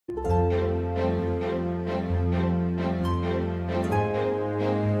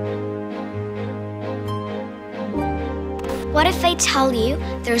What if I tell you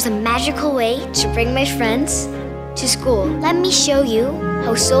there's a magical way to bring my friends to school? Let me show you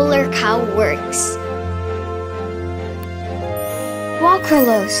how Solar Cow works.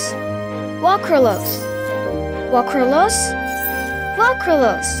 Walkerlos, Walkerlos, Walkerlos,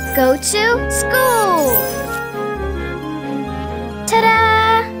 Walkerlos. Go to school!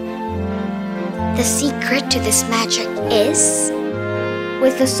 Ta-da! The secret to this magic is,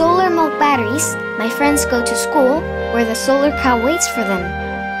 with the solar milk batteries, my friends go to school where the Solar Cow waits for them.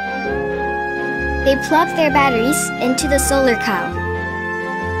 They plug their batteries into the Solar Cow.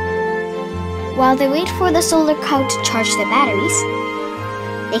 While they wait for the Solar Cow to charge the batteries,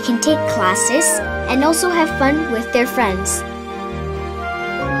 they can take classes and also have fun with their friends.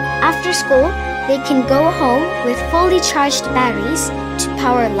 After school, they can go home with fully charged batteries to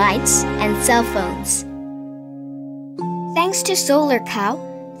power lights and cell phones. Thanks to Solar Cow,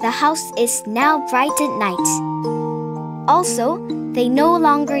 the house is now bright at night. Also, they no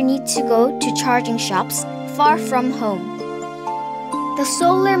longer need to go to charging shops far from home. The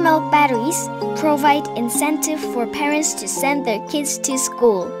solar milk batteries provide incentive for parents to send their kids to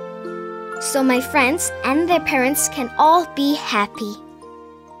school, so my friends and their parents can all be happy.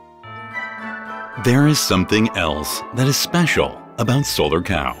 There is something else that is special about Solar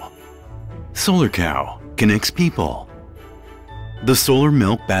Cow. Solar Cow connects people. The solar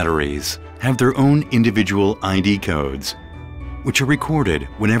milk batteries have their own individual ID codes, which are recorded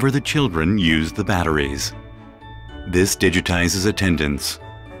whenever the children use the batteries. This digitizes attendance,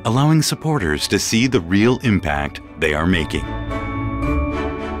 allowing supporters to see the real impact they are making.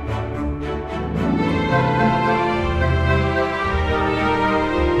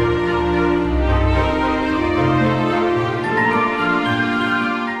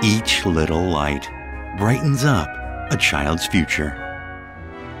 Each little light brightens up a child's future.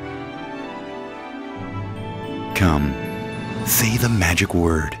 Come, say the magic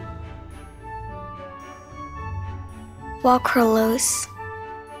word. Walkerlos.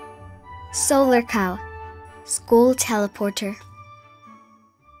 Solar Cow. School teleporter.